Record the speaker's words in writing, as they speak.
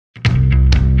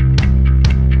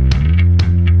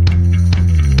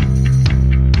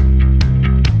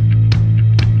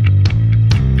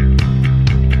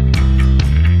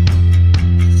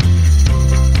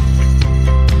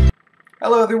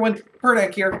everyone,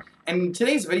 Perdak here, and in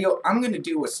today's video I'm going to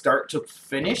do a start to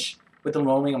finish with the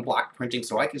linoleum block printing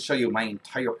so I can show you my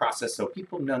entire process so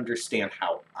people can understand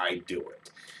how I do it.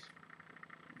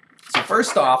 So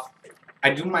first off,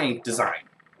 I do my design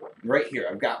right here.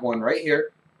 I've got one right here.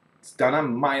 It's done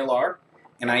on Mylar,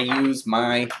 and I use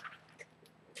my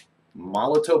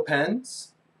Molotow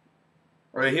pens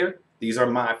right here. These are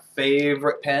my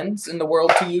favorite pens in the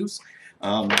world to use.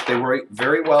 They work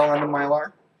very well on the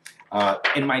Mylar.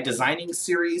 In my designing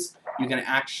series, you can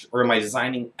or my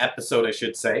designing episode, I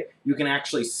should say, you can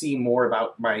actually see more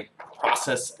about my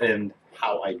process and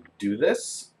how I do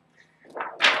this.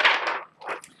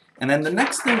 And then the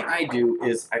next thing I do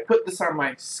is I put this on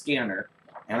my scanner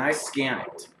and I scan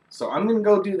it. So I'm going to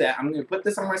go do that. I'm going to put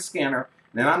this on my scanner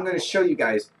and then I'm going to show you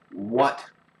guys what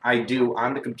I do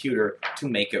on the computer to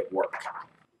make it work.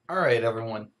 Alright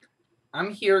everyone,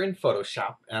 I'm here in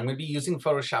Photoshop and I'm going to be using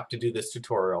Photoshop to do this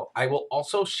tutorial. I will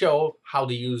also show how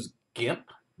to use GIMP,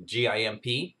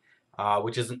 G-I-M-P,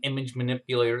 which is an image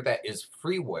manipulator that is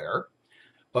freeware.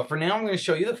 But for now I'm going to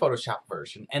show you the Photoshop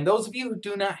version. And those of you who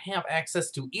do not have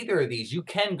access to either of these, you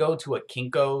can go to a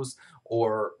Kinko's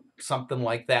or something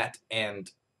like that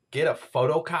and get a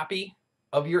photocopy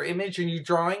of your image or your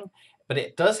drawing. But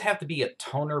it does have to be a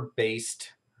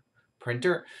toner-based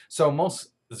printer. So most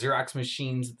Xerox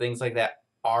machines, things like that,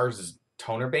 are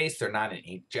toner-based. They're not an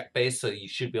inkjet-based, so you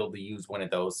should be able to use one of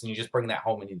those. And you just bring that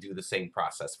home and you do the same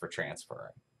process for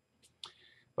transferring.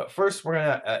 But first, we're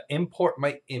going to import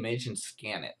my image and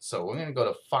scan it. So we're going to go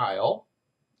to File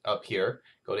up here,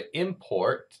 go to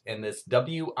Import, and this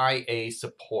WIA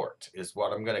Support is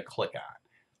what I'm going to click on.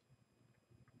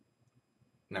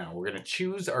 Now, we're going to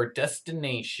choose our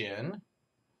destination.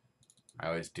 I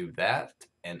always do that.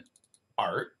 And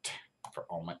Art, for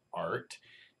all my art.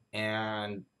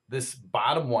 And this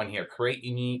bottom one here, Create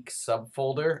Unique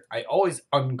Subfolder, I always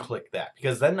unclick that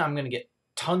because then I'm going to get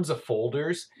tons of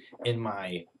folders in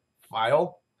my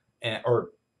file or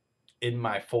in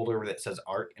my folder that says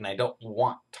art, and I don't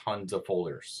want tons of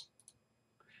folders.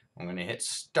 I'm going to hit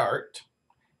start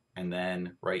and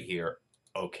then right here,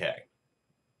 OK.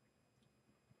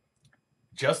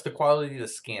 Just the quality of the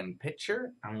scan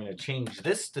picture. I'm going to change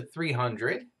this to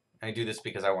 300. I do this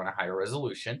because I want a higher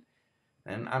resolution.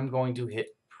 And I'm going to hit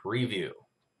preview.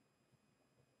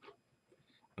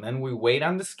 And then we wait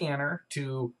on the scanner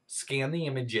to scan the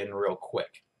image in real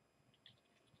quick.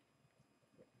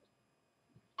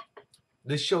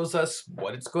 This shows us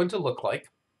what it's going to look like.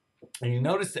 And you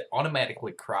notice it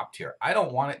automatically cropped here. I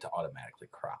don't want it to automatically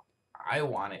crop. I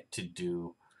want it to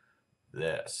do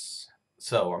this.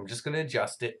 So I'm just going to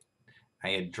adjust it. I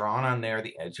had drawn on there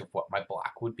the edge of what my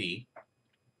block would be.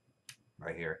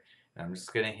 Right here. And I'm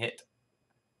just going to hit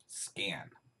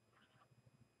scan.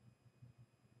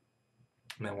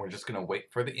 And then we're just going to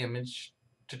wait for the image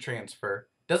to transfer.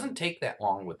 Doesn't take that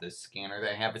long with this scanner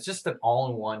that I have. It's just an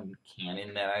all-in-one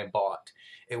Canon that I bought.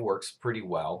 It works pretty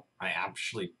well. I'm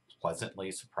actually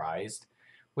pleasantly surprised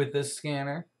with this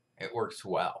scanner. It works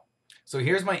well. So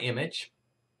here's my image.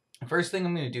 The first thing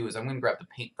I'm going to do is I'm going to grab the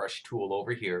paintbrush tool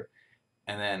over here.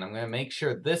 And then I'm going to make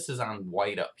sure this is on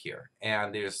white up here.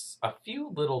 And there's a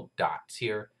few little dots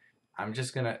here. I'm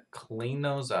just going to clean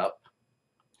those up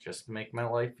just to make my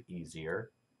life easier.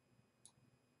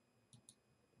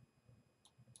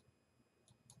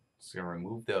 Just going to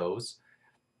remove those.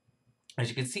 As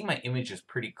you can see, my image is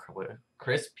pretty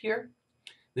crisp here.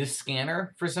 This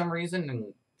scanner, for some reason,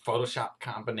 and Photoshop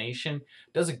combination,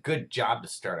 does a good job to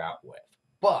start out with.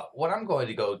 But what I'm going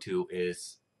to go to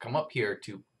is come up here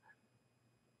to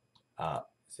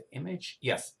is it image?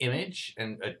 Yes, image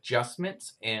and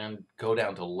adjustments, and go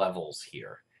down to levels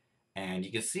here. And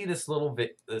you can see this little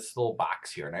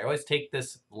box here. And I always take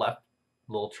this left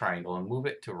little triangle and move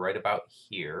it to right about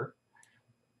here.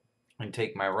 And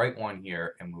take my right one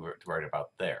here and move it to right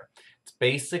about there. It's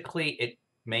basically, it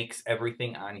makes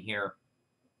everything on here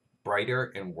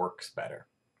brighter and works better.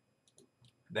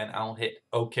 Then I'll hit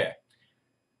OK.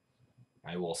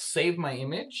 I will save my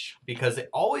image because it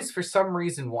always, for some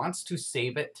reason, wants to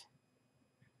save it.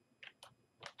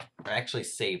 I actually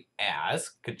save as,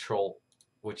 Control,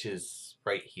 which is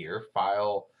right here,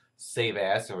 File, Save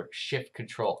As, or Shift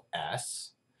Control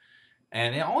S.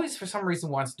 And it always, for some reason,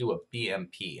 wants to do a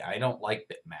BMP. I don't like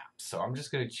bitmaps, so I'm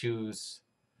just going to choose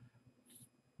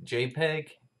JPEG,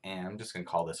 and I'm just going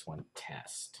to call this one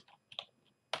Test.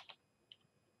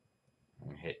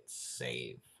 And hit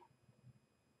Save.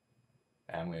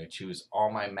 I'm going to choose all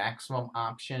my maximum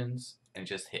options and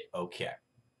just hit OK.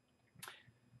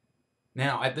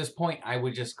 Now, at this point, I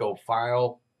would just go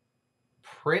File,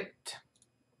 Print,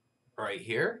 right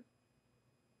here.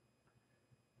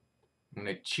 I'm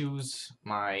going to choose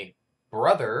my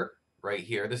brother right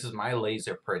here. This is my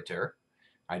laser printer.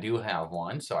 I do have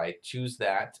one, so I choose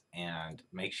that and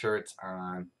make sure it's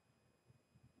on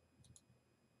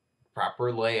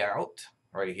proper layout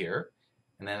right here.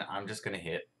 And then I'm just going to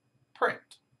hit print.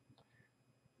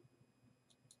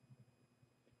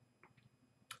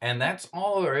 And that's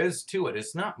all there is to it.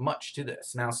 It's not much to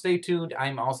this. Now stay tuned.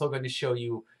 I'm also going to show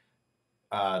you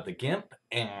the GIMP,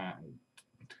 and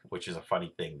which is a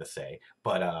funny thing to say,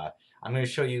 but I'm going to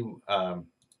show you how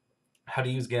to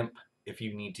use GIMP if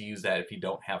you need to use that if you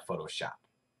don't have Photoshop.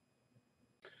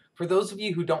 For those of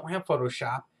you who don't have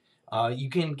Photoshop, you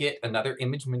can get another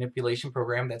image manipulation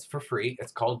program that's for free.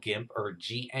 It's called GIMP, or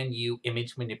GNU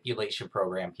Image Manipulation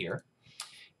Program here.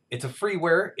 It's a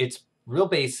freeware. It's real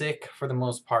basic for the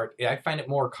most part. I find it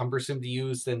more cumbersome to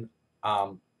use than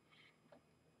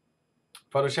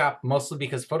Photoshop, mostly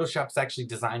because Photoshop's actually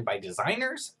designed by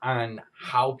designers on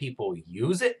how people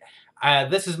use it.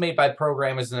 This is made by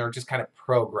programmers and they're just kind of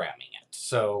programming it.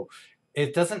 So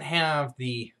it doesn't have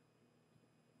the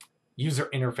user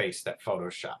interface that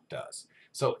Photoshop does.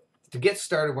 So to get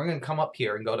started, we're going to come up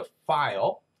here and go to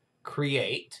File,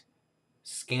 Create,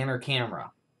 Scanner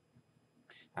Camera.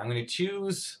 I'm going to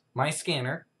choose my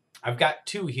scanner. I've got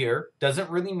two here. Doesn't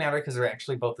really matter because they're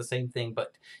actually both the same thing,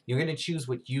 but you're going to choose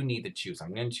what you need to choose.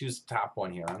 I'm going to choose the top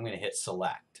one here. I'm going to hit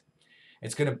Select.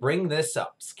 It's going to bring this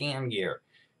up, Scan Gear,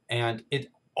 and it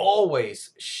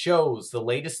always shows the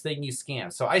latest thing you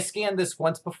scan. So I scanned this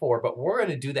once before, but we're going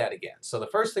to do that again. So the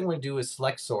first thing we do is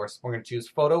select source. We're going to choose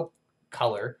photo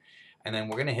color, and then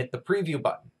we're going to hit the preview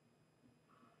button.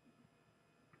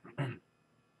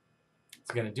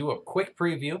 It's going to do a quick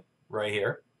preview right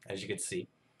here, as you can see.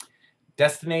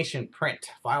 Destination,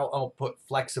 print, file output,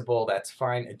 flexible, that's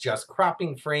fine. Adjust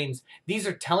cropping frames. These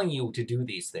are telling you to do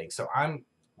these things. So I'm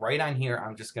right on here.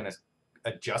 I'm just going to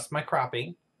adjust my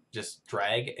cropping. Just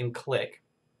drag and click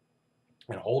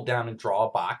and hold down and draw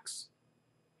a box.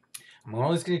 I'm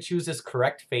always going to choose this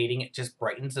correct fading. It just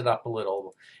brightens it up a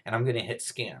little, and I'm going to hit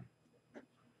scan.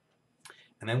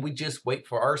 And then we just wait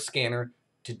for our scanner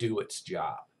to do its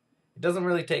job. It doesn't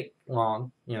really take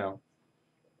long, you know.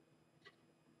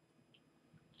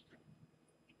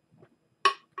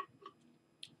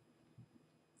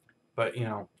 But, you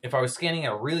know, if I was scanning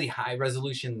at a really high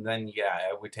resolution, then yeah,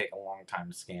 it would take a long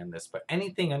time to scan this. But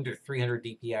anything under 300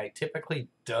 dpi typically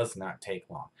does not take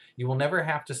long. You will never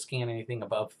have to scan anything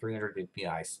above 300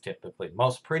 dpi typically.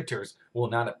 Most printers will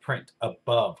not print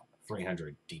above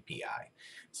 300 dpi.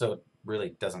 So it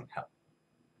really doesn't help.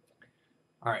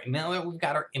 All right, now that we've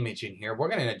got our image in here, we're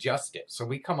going to adjust it. So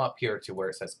we come up here to where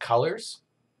it says colors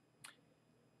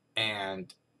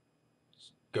and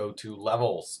go to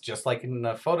levels. Just like in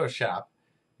Photoshop,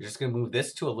 you're just going to move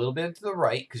this to a little bit to the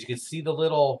right because you can see the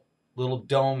little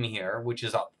dome here, which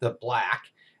is the black.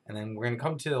 And then we're going to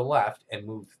come to the left and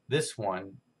move this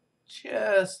one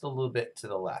just a little bit to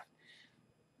the left.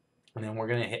 And then we're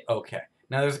going to hit OK.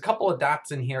 Now there's a couple of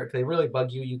dots in here. If they really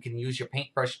bug you, you can use your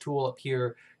paintbrush tool up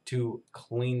here to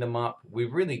clean them up. We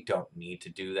really don't need to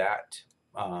do that.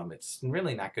 It's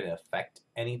really not going to affect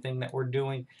anything that we're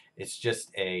doing. It's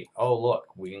just oh look,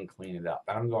 we can clean it up.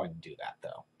 And I'm going to do that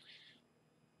though.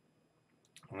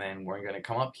 And then we're going to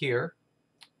come up here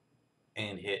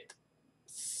and hit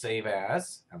Save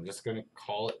As. I'm just going to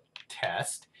call it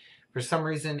Test. For some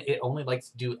reason, it only likes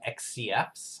to do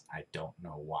XCFs. I don't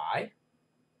know why.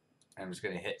 I'm just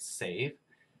going to hit Save.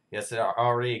 Yes, it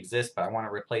already exists, but I want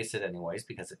to replace it anyways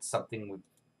because it's something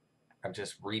I'm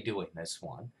just redoing this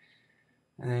one.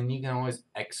 And then you can always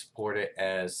export it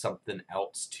as something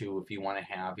else too if you want to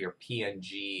have your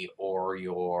PNG or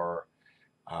your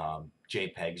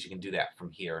JPEGs. You can do that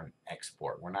from here and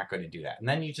export. We're not going to do that. And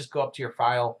then you just go up to your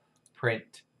file,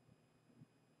 print,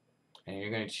 and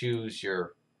you're going to choose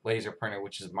your laser printer,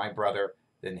 which is my brother,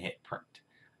 then hit print.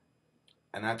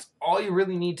 And that's all you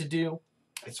really need to do.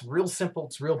 It's real simple,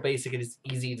 it's real basic, it is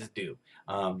easy to do.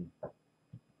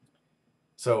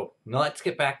 So now let's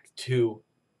get back to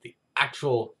the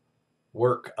actual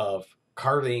work of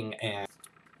carving and...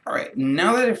 All right,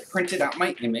 now that I've printed out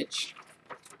my image,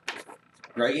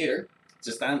 right here,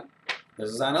 this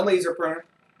is on a laser printer.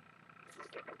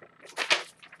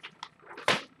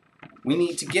 We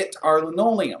need to get our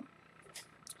linoleum.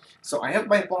 So I have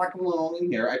my block of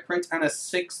linoleum here. I print on a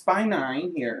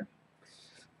 6x9 here.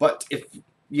 But if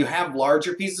you have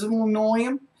larger pieces of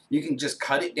linoleum, you can just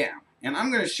cut it down. And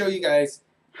I'm going to show you guys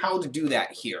how to do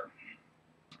that here.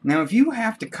 Now, if you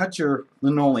have to cut your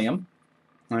linoleum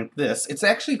like this, it's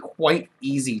actually quite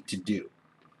easy to do.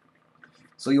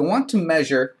 So you'll want to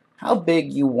measure how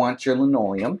big you want your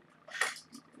linoleum.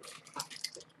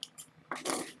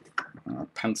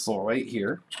 pencil right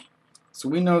here. So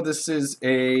we know this is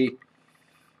a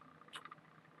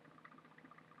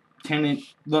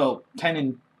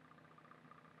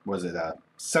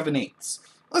 7/8.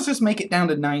 Let's just make it down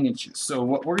to 9 inches. So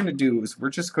what we're going to do is we're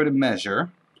just going to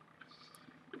measure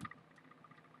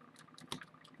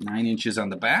 9 inches on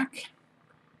the back,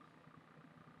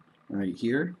 right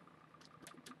here.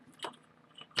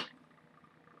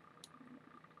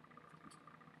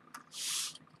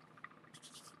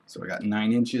 So I got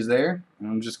 9 inches there, and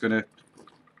I'm just going to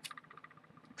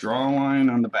draw a line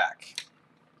on the back.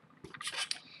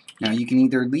 Now you can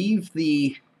either leave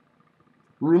the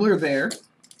ruler there.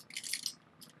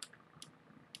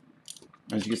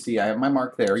 As you can see, I have my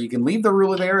mark there. You can leave the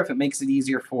ruler there if it makes it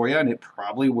easier for you, and it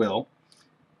probably will.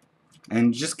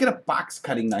 And just get a box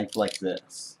cutting knife like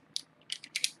this.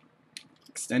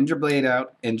 Extend your blade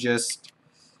out and just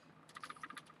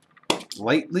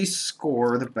lightly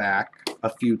score the back a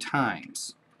few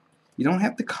times. You don't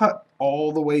have to cut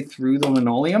all the way through the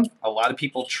linoleum. A lot of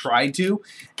people try to,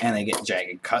 and they get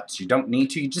jagged cuts. You don't need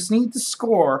to. You just need to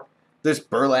score this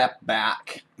burlap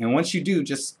back. And once you do,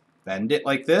 just bend it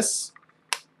like this,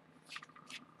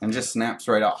 and just snaps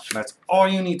right off. That's all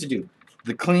you need to do.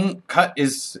 The clean cut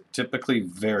is typically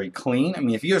very clean. I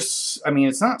mean,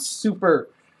 it's not super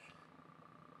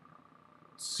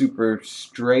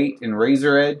straight and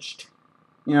razor edged.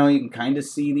 You know, you can kind of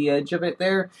see the edge of it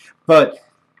there. But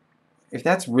if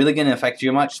that's really going to affect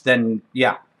you much, then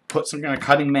yeah, put some kind of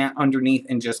cutting mat underneath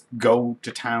and just go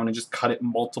to town and just cut it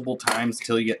multiple times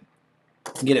till you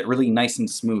get it really nice and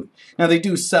smooth. Now they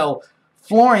do sell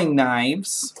flooring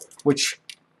knives, which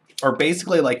are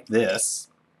basically like this,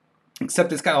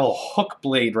 except it's got a little hook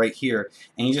blade right here,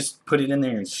 and you just put it in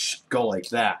there and go like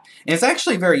that. And it's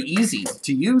actually very easy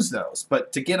to use those,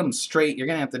 but to get them straight, you're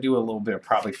going to have to do a little bit of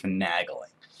probably finagling.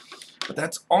 But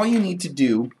that's all you need to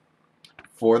do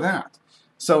for that.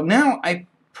 So now I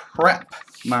prep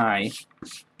my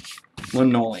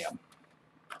linoleum.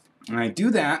 And I do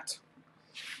that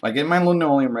by getting my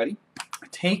linoleum ready. I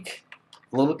take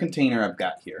a little container I've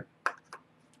got here,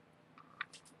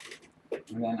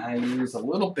 and then I use a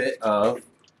little bit of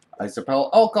isopropyl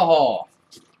alcohol.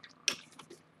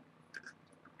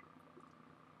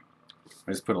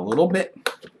 I just put a little bit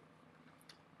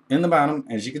in the bottom,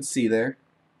 as you can see there.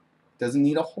 Doesn't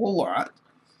need a whole lot.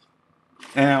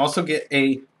 And I also get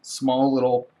a small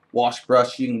little wash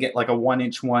brush. You can get like a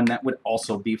 1-inch one. That would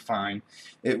also be fine.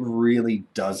 It really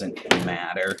doesn't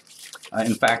matter.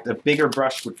 In fact, a bigger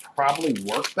brush would probably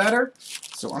work better.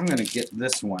 So I'm going to get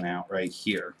this one out right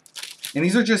here. And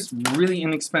these are just really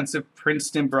inexpensive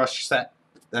Princeton brush set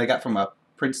that I got from a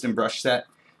Princeton brush set.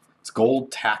 It's gold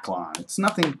Taklon. It's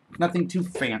nothing too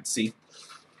fancy.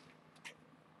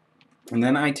 And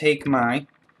then I take my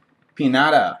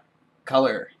Pinata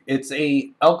color. It's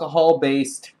a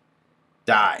alcohol-based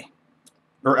dye,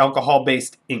 or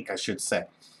alcohol-based ink, I should say.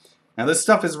 Now this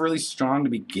stuff is really strong to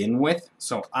begin with,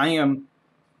 so I am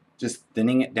just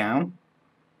thinning it down.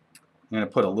 I'm going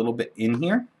to put a little bit in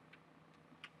here,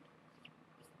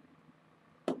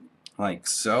 like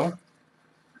so.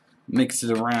 Mix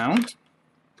it around,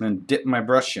 then dip my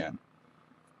brush in.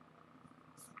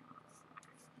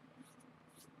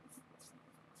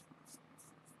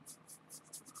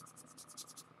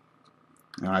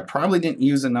 Now I probably didn't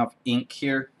use enough ink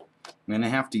here. I'm going to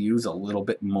have to use a little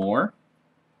bit more,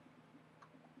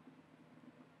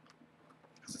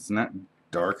 because it's not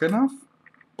dark enough.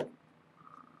 The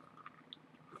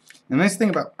nice thing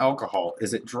about alcohol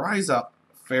is it dries up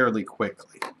fairly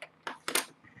quickly.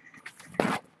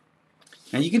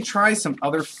 Now you can try some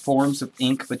other forms of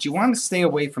ink, but you want to stay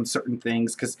away from certain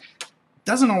things because it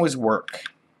doesn't always work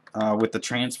with the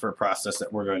transfer process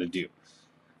that we're going to do.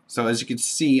 So as you can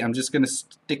see, I'm just going to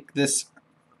stick this,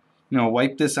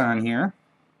 wipe this on here.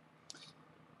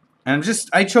 And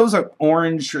I chose an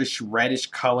orange-ish, reddish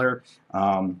color.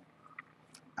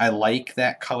 I like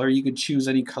that color. You could choose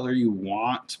any color you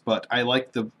want, but I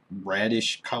like the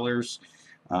reddish colors.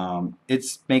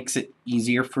 It makes it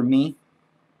easier for me.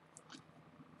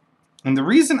 And the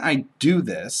reason I do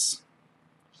this,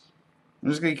 I'm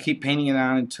just going to keep painting it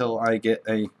on until I get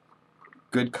a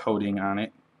good coating on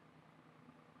it.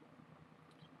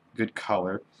 Good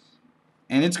color.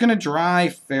 And it's going to dry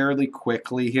fairly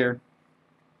quickly here.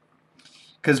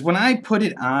 Because when I put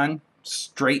it on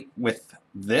straight with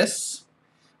this,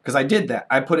 because I did that,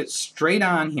 I put it straight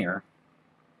on here.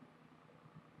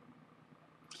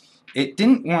 It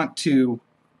didn't want to,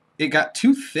 it got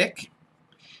too thick.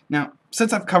 Now,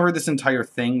 since I've covered this entire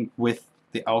thing with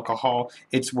the alcohol,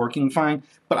 it's working fine.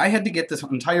 But I had to get this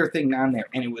entire thing on there,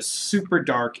 and it was super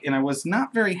dark, and I was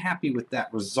not very happy with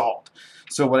that result.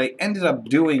 So what I ended up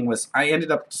doing was I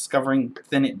ended up discovering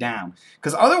thin it down.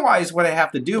 Because otherwise what I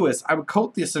have to do is I would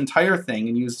coat this entire thing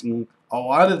and using a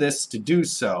lot of this to do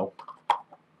so.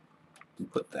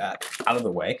 Put that out of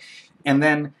the way. And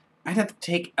then I'd have to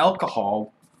take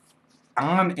alcohol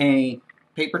on a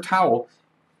paper towel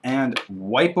and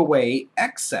wipe away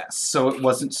excess so it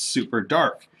wasn't super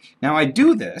dark. Now I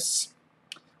do this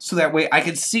so that way I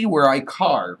can see where I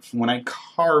carve when I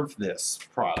carve this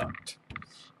product.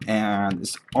 And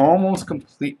it's almost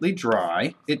completely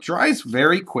dry. It dries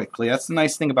very quickly. That's the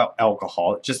nice thing about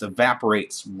alcohol. It just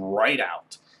evaporates right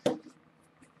out.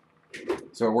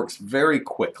 So it works very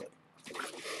quickly.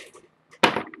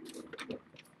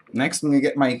 Next, I'm going to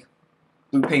get my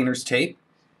blue painter's tape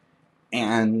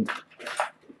and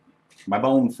my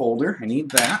bone folder. I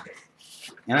need that.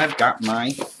 And I've got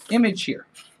my image here.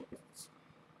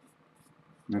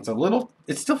 It's a little,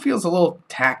 it still feels a little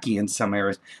tacky in some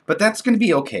areas, but that's going to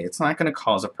be okay. It's not going to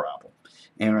cause a problem.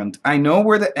 And I know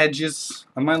where the edges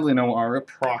of my lino are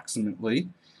approximately.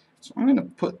 So I'm going to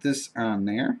put this on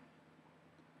there.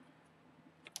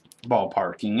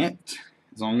 Ballparking it.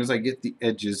 As long as I get the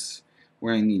edges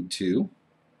where I need to.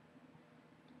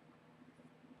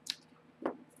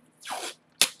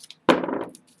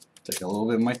 Take a little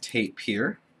bit of my tape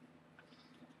here.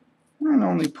 And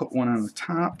only put one on the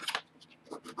top.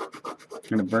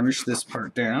 I'm going to burnish this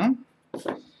part down.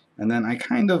 And then I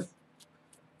kind of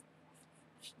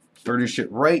burnish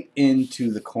it right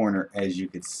into the corner, as you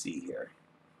can see here.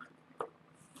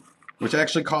 Which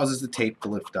actually causes the tape to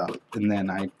lift up. And then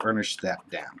I burnish that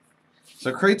down.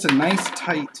 So it creates a nice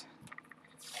tight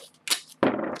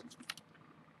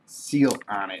seal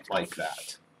on it like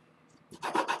that.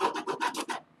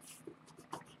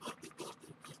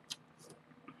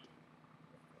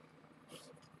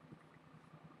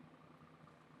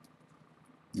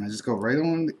 And I just go right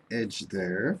along the edge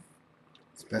there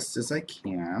as best as I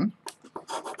can.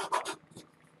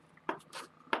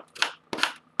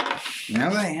 Now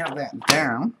that I have that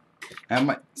down,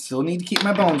 I still need to keep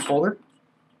my bone folder.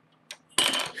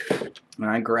 And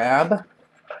I grab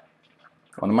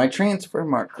one of my transfer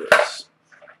markers,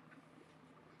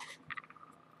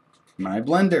 my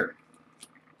blender.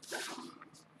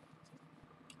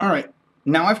 Alright,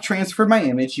 now I've transferred my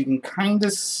image. You can kind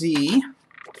of see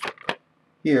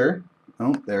here.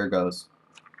 Oh, there it goes.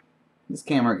 This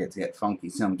camera gets funky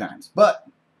sometimes. But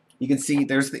you can see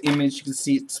there's the image. You can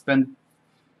see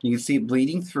you can see it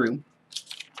bleeding through.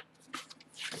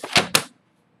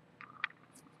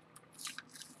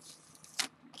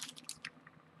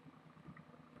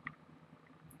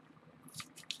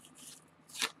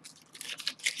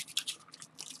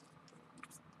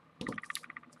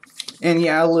 And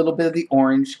yeah, a little bit of the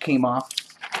orange came off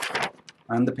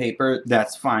on the paper.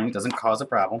 That's fine. It doesn't cause a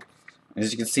problem.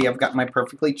 As you can see, I've got my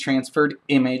perfectly transferred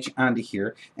image onto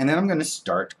here. And then I'm going to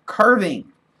start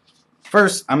carving.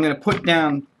 First, I'm going to put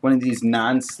down one of these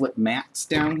non-slip mats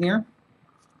down here.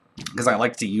 Because I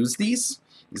like to use these.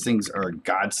 These things are a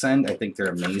godsend. I think they're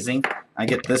amazing. I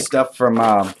get this stuff from,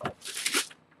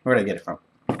 where did I get it from?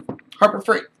 Harbor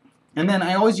Freight. And then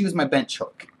I always use my bench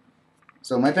hook.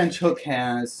 So my bench hook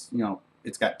has, you know,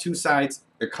 it's got two sides.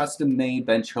 They're custom made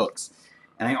bench hooks.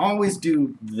 And I always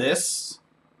do this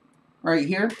right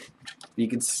here. You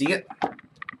can see it.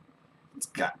 It's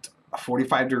got a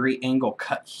 45-degree angle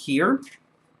cut here.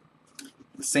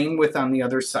 The same width on the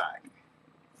other side.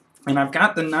 And I've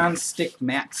got the non-stick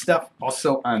mat stuff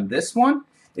also on this one.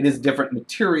 It is different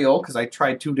material because I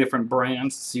tried two different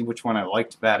brands to see which one I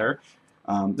liked better.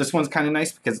 This one's kind of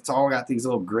nice because it's all got these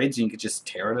little grids. You can just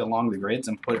tear it along the grids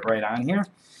and put it right on here.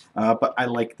 But I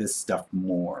like this stuff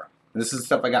more. This is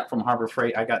stuff I got from Harbor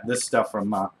Freight. I got this stuff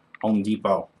from Home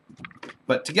Depot.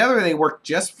 But together they work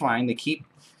just fine. They keep,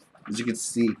 as you can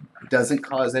see, it doesn't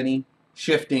cause any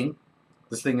shifting.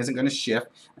 This thing isn't going to shift.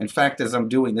 In fact, as I'm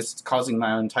doing this, it's causing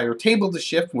my entire table to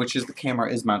shift, which is the camera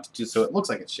is mounted to, so it looks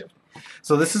like it's shifting.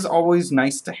 So this is always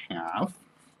nice to have.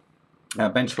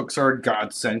 Bench hooks are a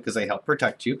godsend because they help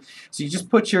protect you. So you just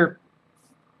put your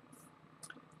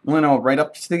lino right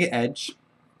up to the edge,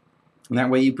 and that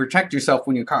way you protect yourself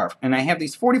when you carve. And I have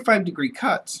these 45-degree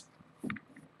cuts,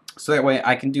 so that way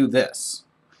I can do this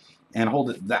and hold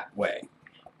it that way.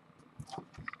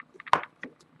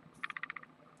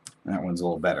 That one's a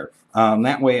little better.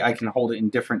 That way I can hold it in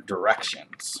different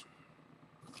directions.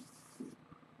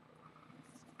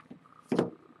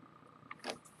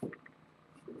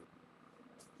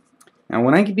 Now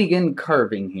when I begin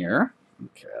carving here,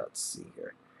 okay, let's see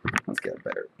here. Let's get a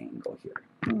better angle here.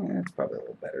 Yeah, it's probably a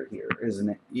little better here, isn't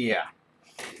it? Yeah.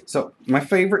 So my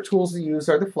favorite tools to use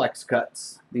are the flex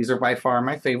cuts. These are by far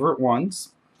my favorite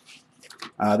ones.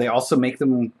 They also make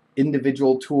them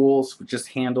individual tools with just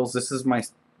handles. This is my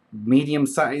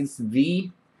medium-sized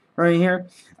V right here.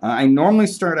 I normally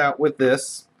start out with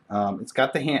this. It's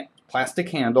got the plastic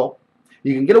handle.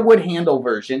 You can get a wood handle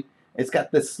version. It's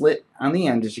got this slit on the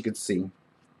end, as you can see.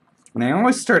 And I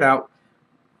always start out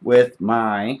with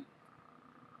my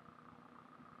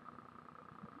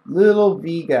little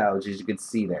V gouge, as you can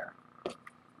see there.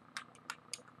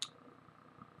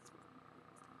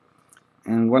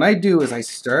 And what I do is I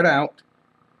start out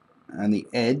on the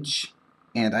edge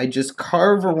and I just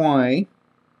carve away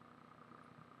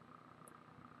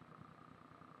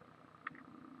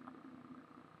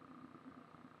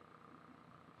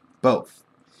both.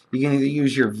 You can either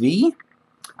use your V.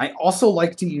 I also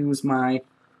like to use my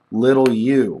little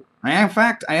U. In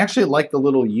fact, I actually like the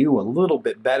little U a little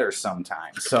bit better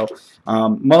sometimes. So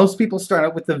most people start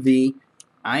out with the V.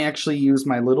 I actually use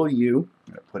my little U.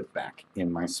 I'm going to put it back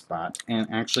in my spot and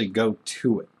actually go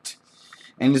to it.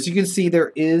 And as you can see,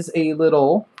 there is a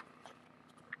little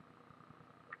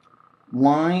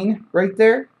line right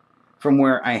there from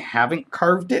where I haven't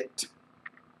carved it.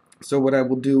 So what I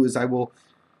will do is I will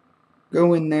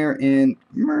go in there and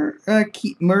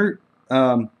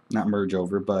not merge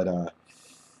over, but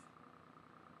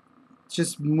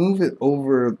just move it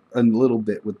over a little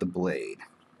bit with the blade.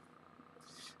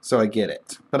 So I get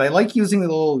it. But I like using the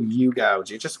little U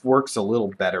gouge. It just works a little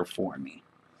better for me.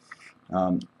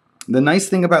 The nice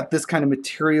thing about this kind of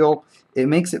material, it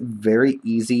makes it very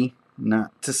easy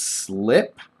not to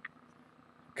slip,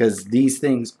 because these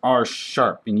things are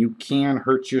sharp and you can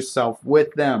hurt yourself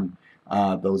with them.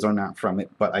 Those are not from it,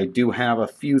 but I do have a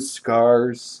few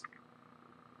scars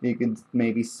you can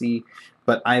maybe see,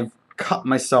 but I've cut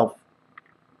myself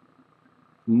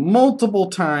multiple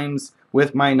times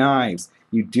with my knives.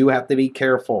 You do have to be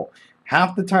careful.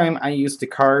 Half the time I used to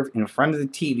carve in front of the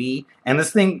TV, and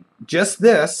this thing, just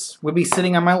this, would be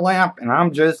sitting on my lap, and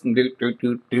I'm just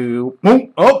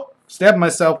boom, oh, stabbed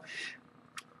myself.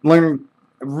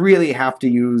 Really have to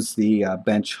use the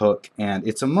bench hook, and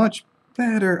it's a much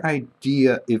better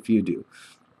idea if you do.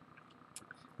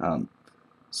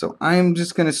 So I'm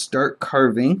just going to start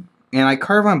carving, and I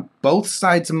carve on both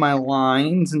sides of my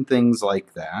lines and things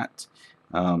like that.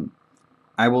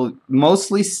 I will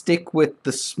mostly stick with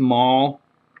the small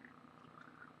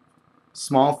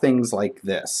things like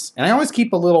this. And I always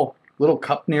keep a little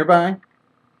cup nearby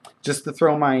just to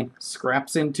throw my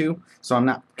scraps into, so I'm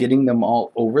not getting them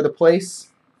all over the place,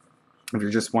 if you're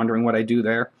just wondering what I do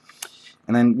there.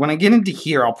 And then when I get into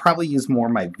here, I'll probably use more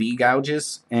of my V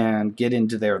gouges and get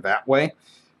into there that way.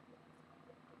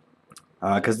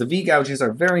 Because the V gouges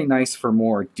are very nice for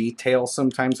more detail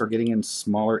sometimes, or getting in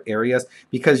smaller areas,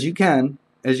 because you can,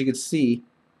 as you can see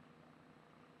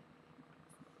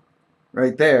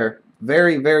right there,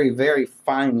 very, very, very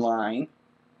fine line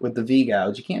with the V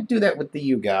gouge. You can't do that with the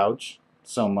U gouge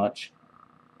so much.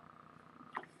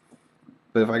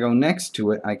 But if I go next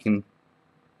to it, I can,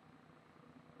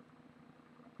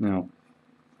 you know,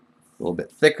 a little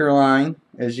bit thicker line,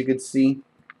 as you can see.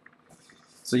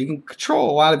 So you can control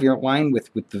a lot of your line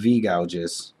with the V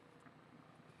gouges.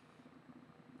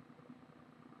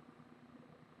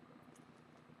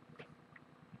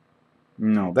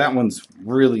 No, that one's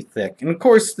really thick. And of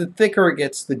course, the thicker it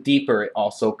gets, the deeper it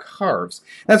also carves.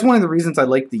 That's one of the reasons I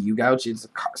like the U gouge. It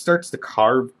starts to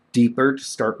carve deeper to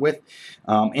start with.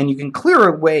 And you can clear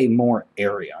away more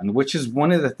area, which is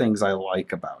one of the things I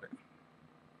like about it.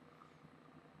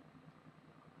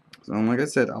 So like I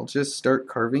said, I'll just start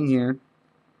carving here.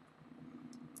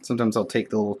 Sometimes I'll take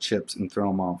the little chips and throw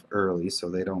them off early so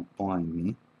they don't blind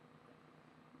me.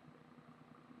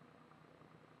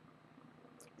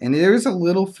 And there's a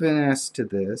little finesse to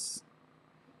this.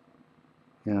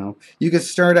 You know, you can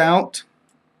start out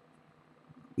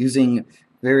using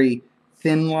very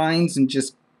thin lines and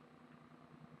just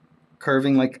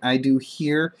carving like I do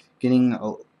here, getting,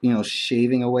 you know,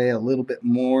 shaving away a little bit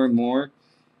more and more.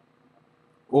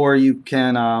 Or you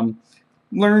can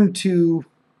learn to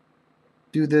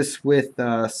do this with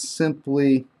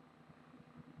simply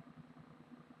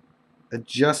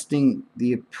adjusting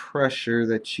the pressure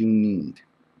that you need.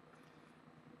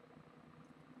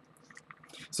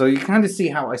 So you kind of see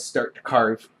how I start to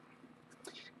carve.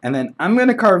 And then I'm going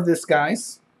to carve this,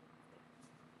 guys.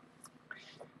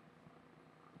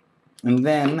 And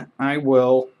then I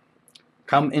will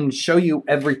come and show you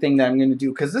everything that I'm going to do,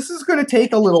 because this is going to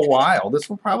take a little while. This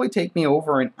will probably take me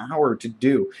over an hour to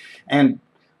do. And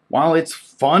while it's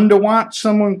fun to watch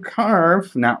someone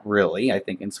carve, not really. I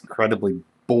think it's incredibly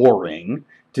boring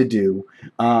to do.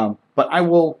 But I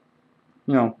will,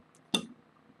 you know,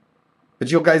 but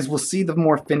you guys will see the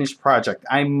more finished project.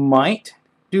 I might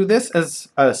do this as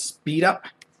a speed up.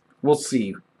 We'll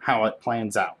see how it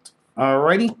plans out.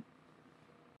 Alrighty.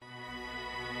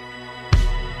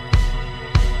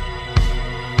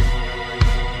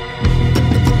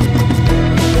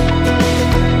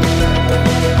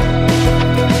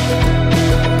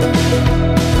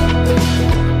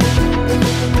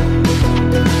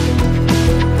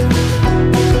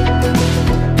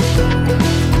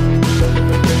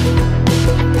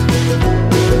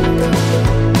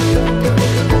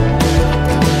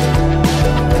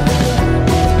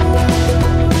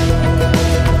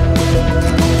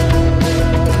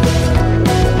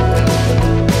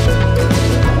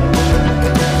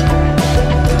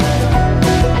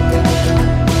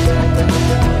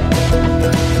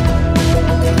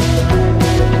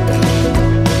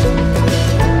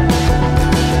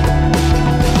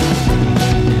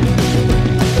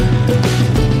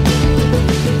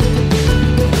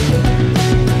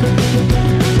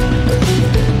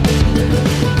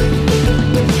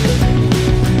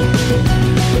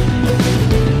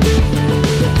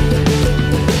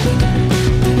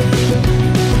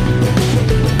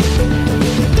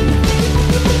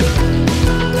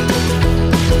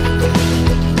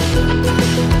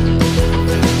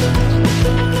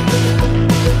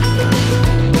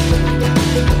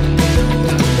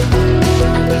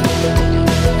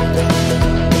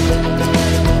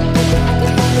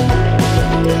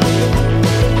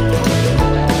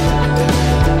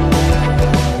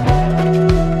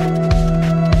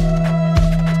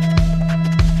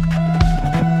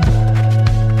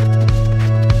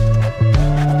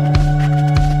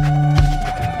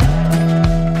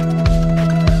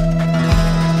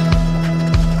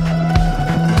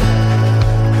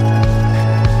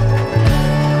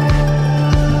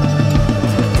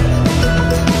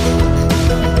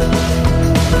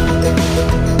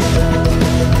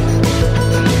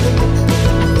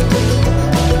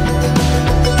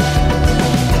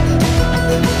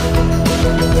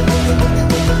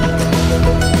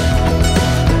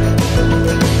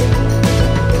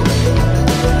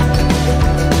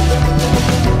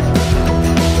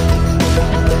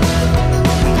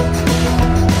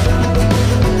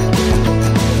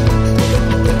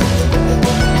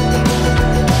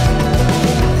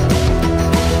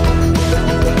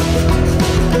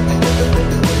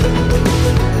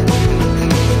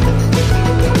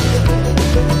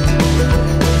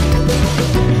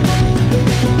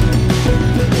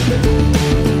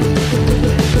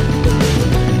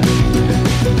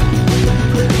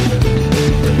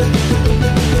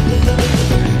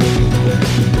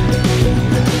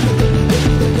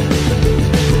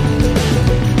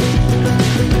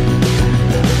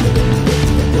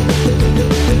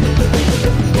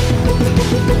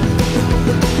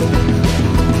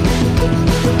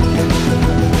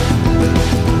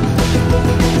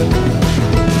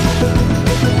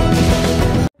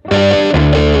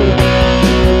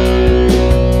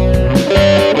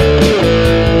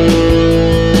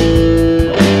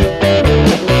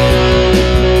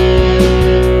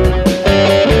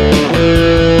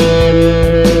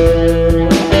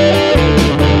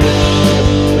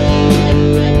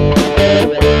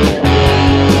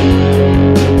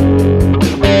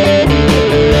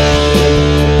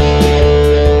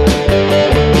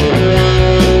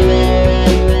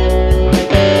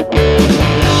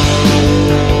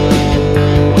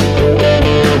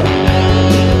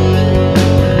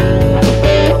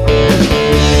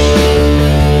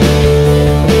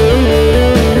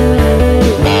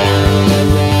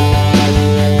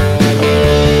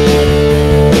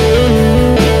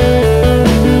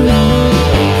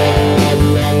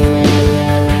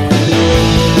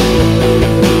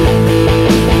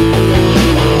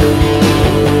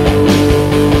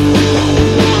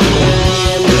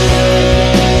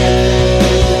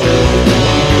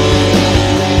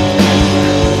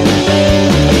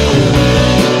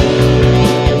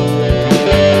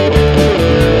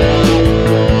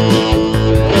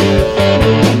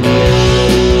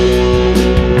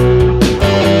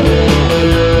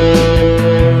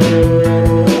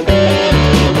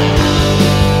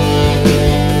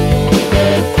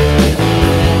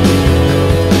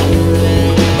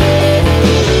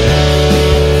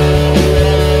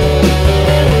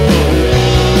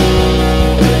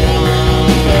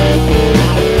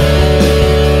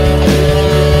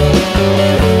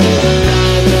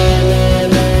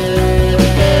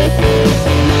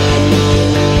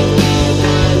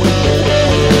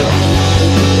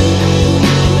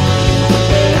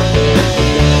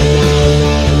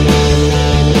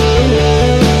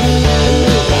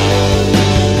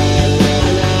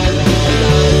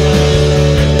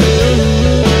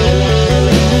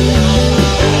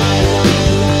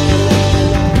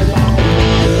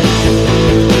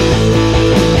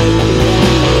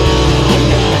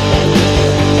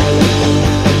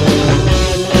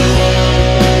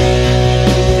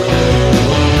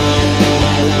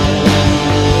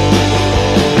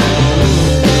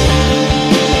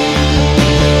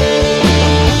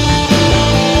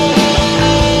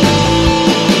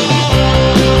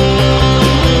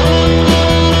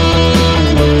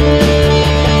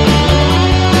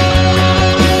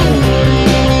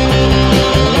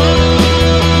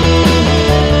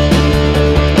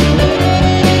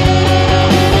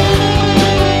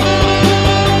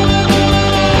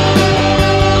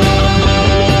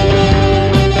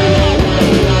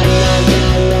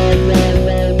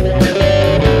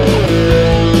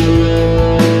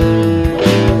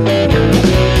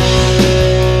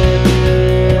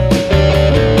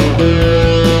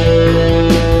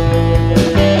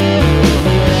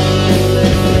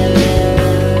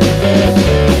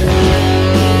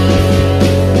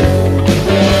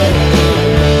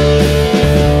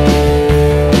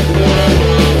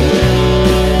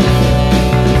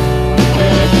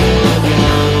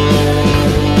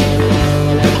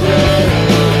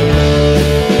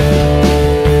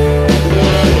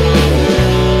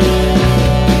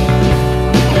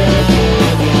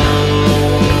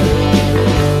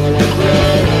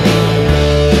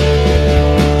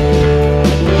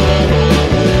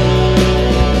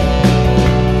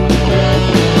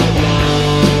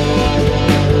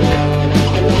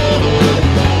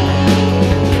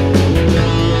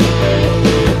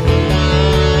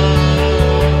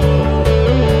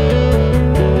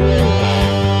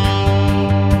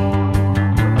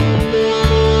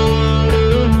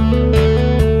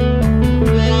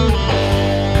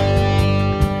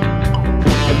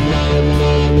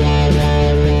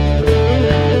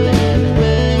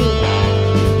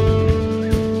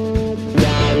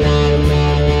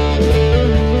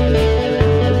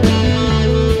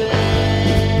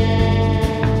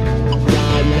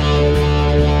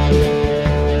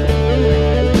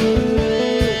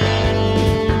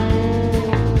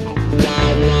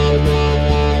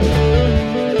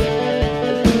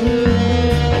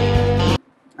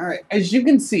 as you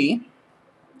can see,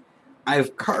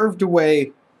 I've carved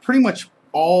away pretty much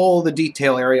all the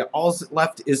detail area. All that's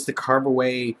left is to carve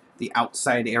away the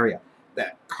outside area.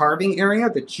 That carving area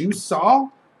that you saw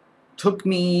took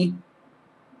me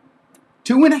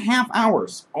 2.5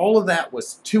 hours. All of that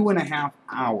was 2.5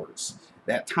 hours.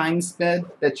 That time sped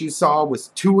that you saw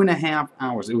was 2.5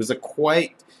 hours. It was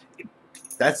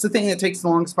that's the thing that takes the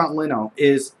longest about lino,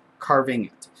 is carving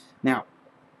it. Now,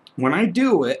 when I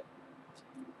do it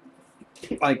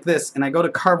like this and I go to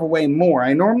carve away more,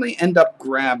 I normally end up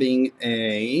grabbing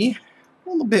a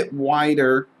little bit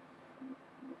wider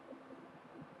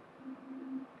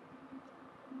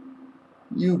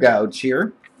U-gouge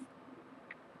here.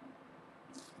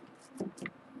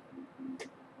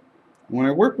 When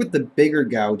I work with the bigger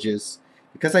gouges,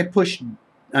 because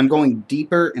I'm going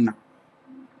deeper and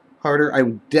harder, I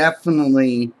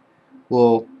definitely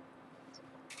will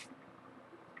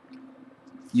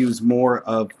use more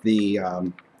of the,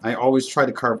 I always try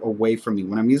to carve away from me.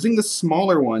 When I'm using the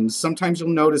smaller ones, sometimes you'll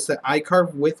notice that I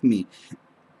carve with me.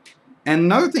 And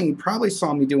another thing you probably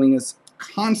saw me doing is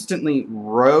constantly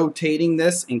rotating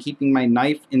this and keeping my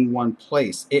knife in one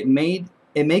place. It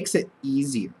makes it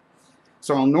easier.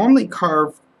 So I'll normally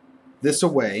carve this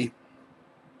away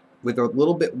with a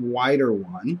little bit wider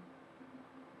one,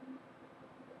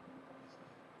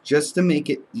 just to make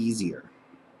it easier.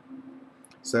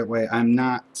 So that way I'm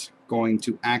not going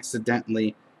to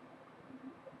accidentally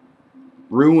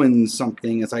ruin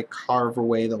something as I carve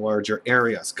away the larger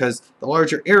areas. Because the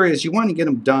larger areas, you want to get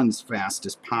them done as fast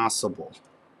as possible.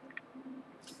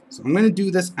 So I'm going to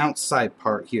do this outside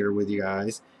part here with you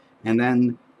guys. And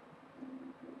then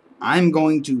I'm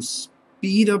going to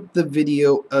speed up the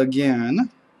video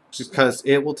again, just because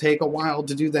it will take a while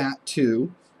to do that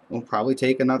too. It'll probably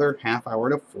take another half hour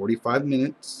to 45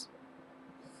 minutes.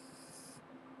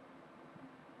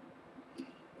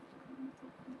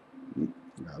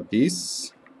 Got a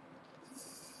piece.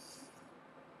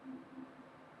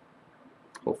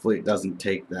 Hopefully it doesn't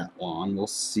take that long. We'll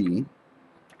see.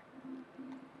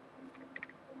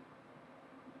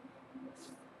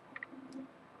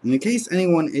 In case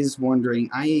anyone is wondering,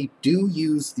 I do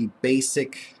use the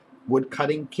basic wood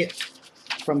cutting kit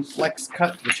from Flex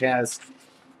Cut, which has,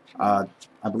 I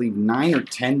believe, 9 or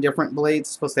 10 different blades.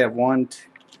 It's supposed to have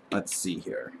let's see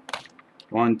here.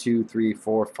 1, 2, 3,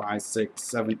 4, 5, 6,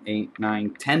 7, 8,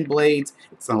 9, 10 blades.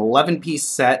 It's an 11-piece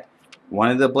set. One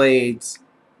of the blades,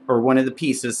 or one of the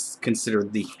pieces,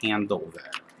 considered the handle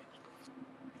there.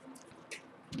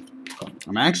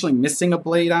 I'm actually missing a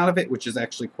blade out of it, which is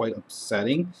actually quite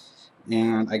upsetting.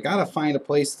 And I gotta find a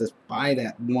place to buy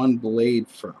that one blade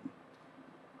from.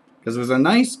 Because there's a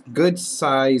nice,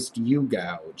 good-sized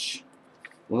U-gouge.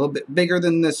 A little bit bigger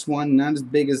than this one, not as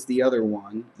big as the other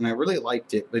one. And I really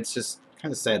liked it, but it's just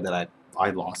kind of sad that I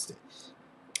lost it.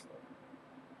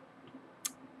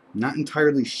 Not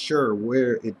entirely sure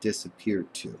where it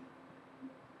disappeared to.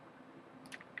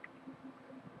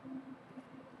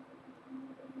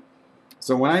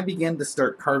 So when I begin to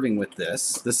start carving with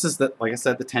this is the, like I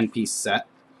said, the 10-piece set.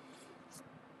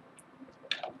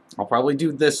 I'll probably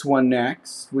do this one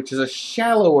next, which is a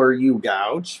shallower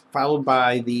U-gouge, followed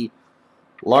by the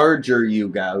larger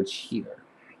U-gouge here.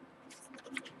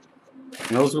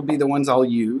 And those will be the ones I'll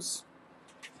use.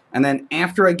 And then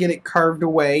after I get it carved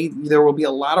away, there will be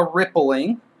a lot of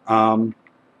rippling.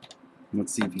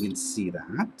 Let's see if you can see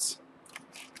that.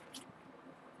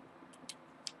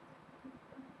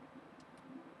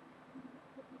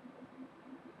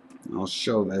 I'll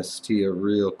show this to you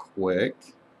real quick.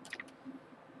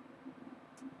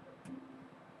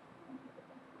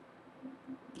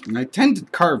 And I tend to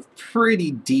carve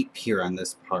pretty deep here on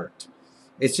this part.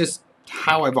 It's just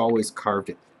how I've always carved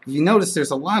it. If you notice,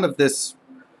 there's a lot of this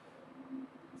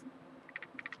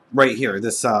right here,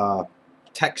 this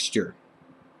texture.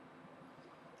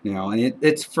 You know, and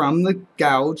it's from the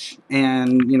gouge,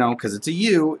 and, you know, because it's a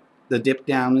U, the dip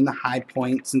down and the high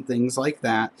points and things like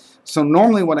that. So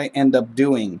normally what I end up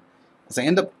doing is I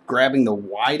end up grabbing the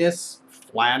widest,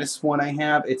 flattest one I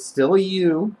have. It's still a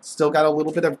U, still got a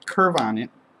little bit of curve on it.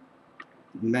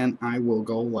 And then I will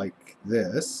go like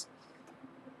this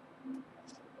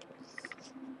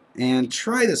and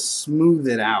try to smooth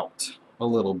it out a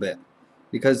little bit,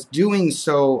 because doing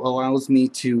so allows me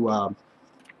to,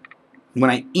 when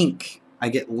I ink, I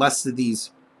get less of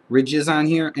these ridges on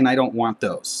here, and I don't want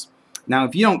those. Now,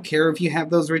 if you don't care if you have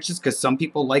those ridges, because some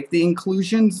people like the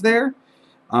inclusions there,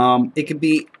 it can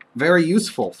be very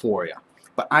useful for you,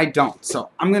 but I don't. So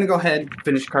I'm going to go ahead and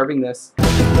finish carving this.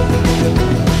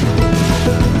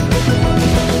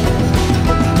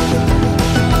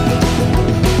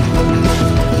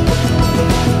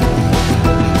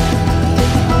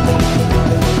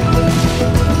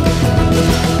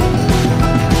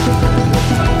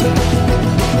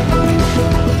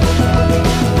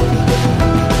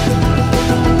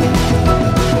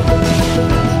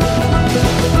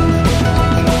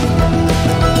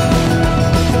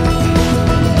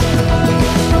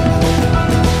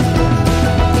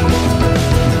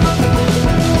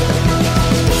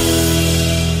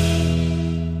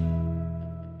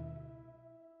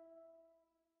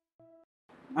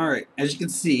 as you can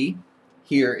see,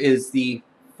 here is the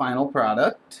final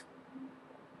product.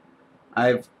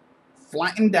 I've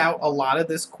flattened out a lot of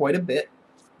this quite a bit,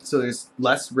 so there's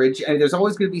less ridge. I mean, there's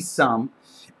always going to be some.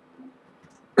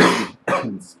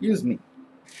 Excuse me.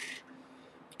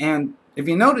 And if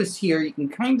you notice here, you can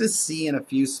kind of see in a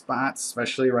few spots,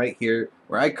 especially right here,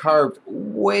 where I carved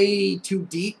way too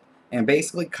deep and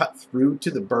basically cut through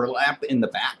to the burlap in the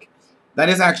back. That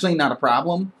is actually not a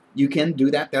problem. You can do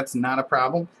that. That's not a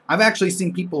problem. I've actually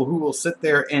seen people who will sit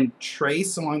there and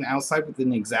trace along the outside with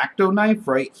an X-Acto knife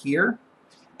right here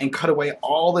and cut away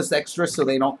all this extra so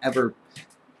they don't ever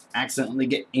accidentally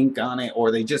get ink on it,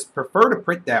 or they just prefer to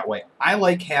print that way. I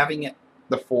like having it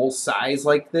the full size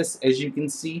like this, as you can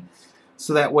see,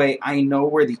 so that way I know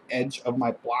where the edge of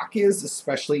my block is,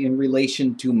 especially in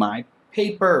relation to my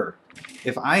paper.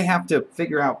 If I have to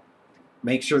figure out,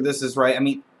 make sure this is right, I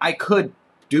mean, I could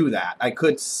do that. I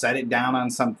could set it down on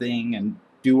something and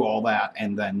do all that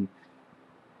and then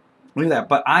do that,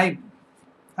 but I'd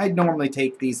normally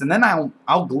take these and then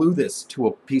I'll glue this to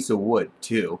a piece of wood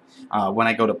too when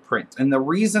I go to print. And the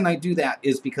reason I do that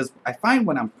is because I find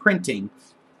when I'm printing,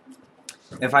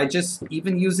 if I just,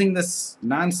 even using this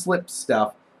non-slip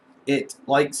stuff, it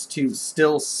likes to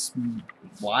still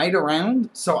slide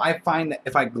around. So I find that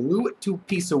if I glue it to a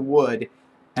piece of wood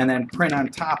and then print on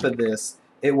top of this,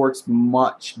 it works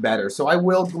much better. So I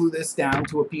will glue this down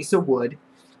to a piece of wood.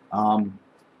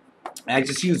 I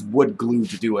just use wood glue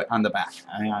to do it on the back.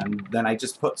 And then I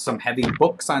just put some heavy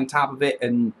books on top of it,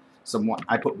 and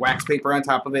I put wax paper on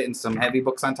top of it and some heavy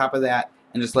books on top of that,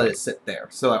 and just let it sit there.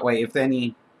 So that way if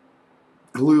any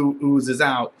glue oozes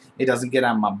out, it doesn't get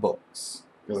on my books.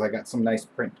 Because I got some nice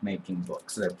printmaking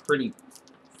books. They're pretty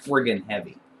friggin'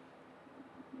 heavy.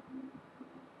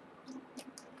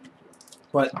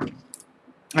 But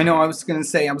I know I was going to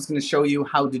say I was going to show you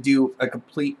how to do a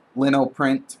complete lino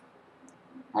print.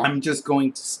 I'm just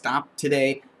going to stop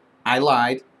today. I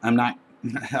lied. I'm not.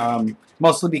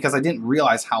 Mostly because I didn't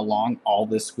realize how long all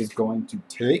this was going to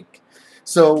take.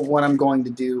 So what I'm going to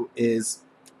do is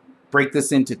break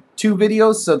this into 2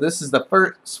 videos. So this is the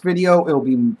first video. It will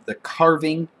be the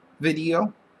carving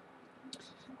video.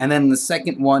 And then the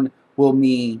second one will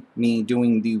be me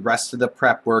doing the rest of the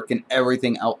prep work and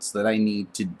everything else that I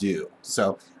need to do.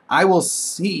 So I will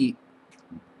see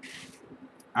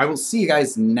you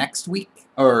guys next week.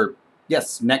 Or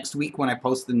yes, next week when I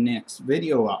post the next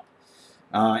video up.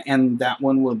 And that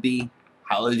one will be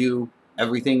how to do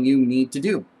everything you need to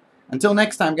do. Until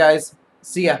next time, guys.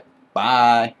 See ya.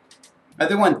 Bye.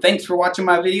 Everyone, thanks for watching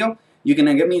my video. You can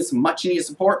give me some much needed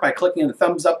support by clicking the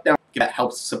thumbs up down. That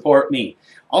helps support me.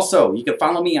 Also, you can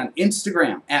follow me on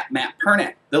Instagram at Matt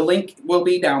Pernak. The link will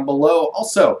be down below.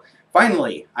 Also,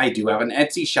 finally, I do have an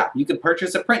Etsy shop. You can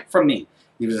purchase a print from me.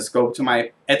 You can just go to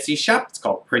my Etsy shop. It's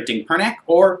called Printing Pernak,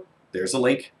 or there's a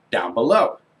link down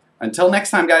below. Until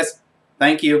next time, guys,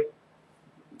 thank you.